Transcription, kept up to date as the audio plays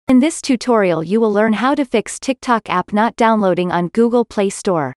In this tutorial you will learn how to fix TikTok app not downloading on Google Play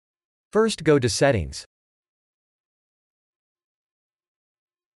Store. First go to Settings.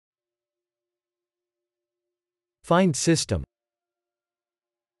 Find System.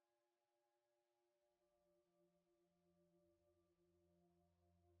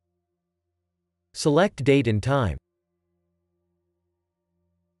 Select Date and Time.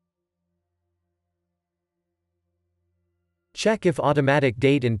 Check if automatic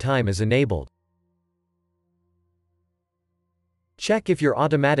date and time is enabled. Check if your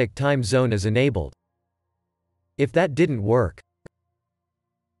automatic time zone is enabled. If that didn't work,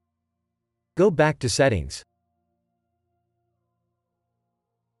 go back to Settings.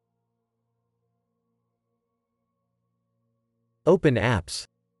 Open Apps.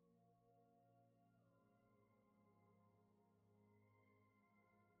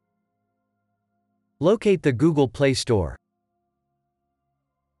 Locate the Google Play Store.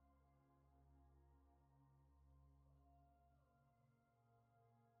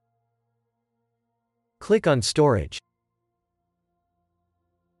 Click on Storage.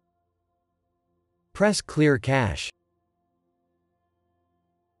 Press Clear Cache.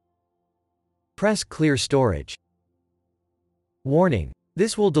 Press Clear Storage. Warning: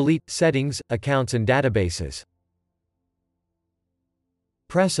 this will delete settings, accounts and databases.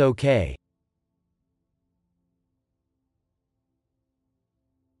 Press OK.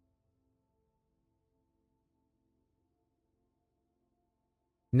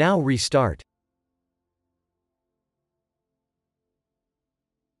 Now restart.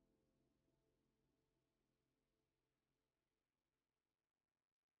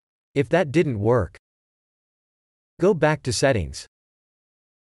 If that didn't work, go back to Settings.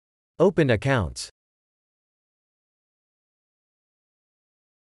 Open Accounts.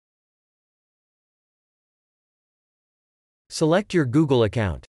 Select your Google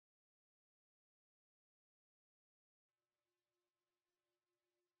account.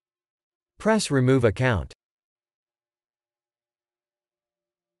 Press Remove Account.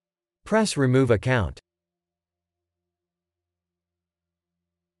 Press Remove Account.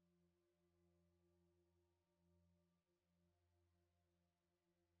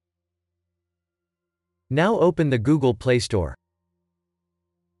 Now open the Google Play Store.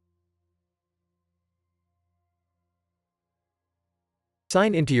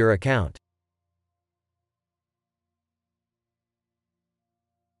 Sign into your account.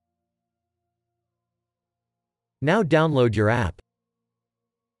 Now download your app.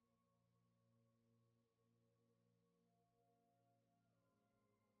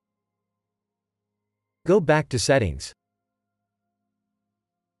 Go back to Settings.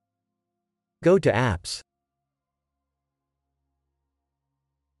 Go to Apps.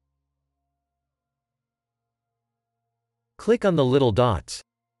 Click on the little dots.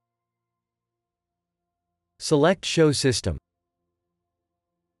 Select Show System.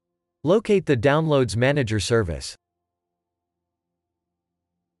 Locate the Downloads Manager service.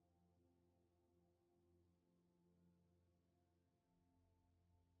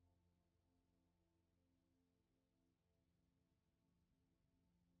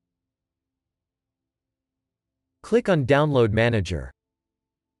 Click on Download Manager.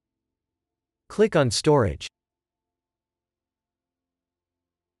 Click on Storage.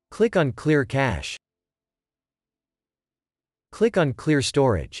 Click on Clear Cache. Click on Clear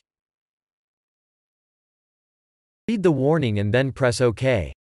Storage. Read the warning and then press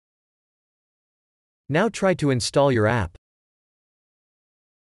OK. Now try to install your app.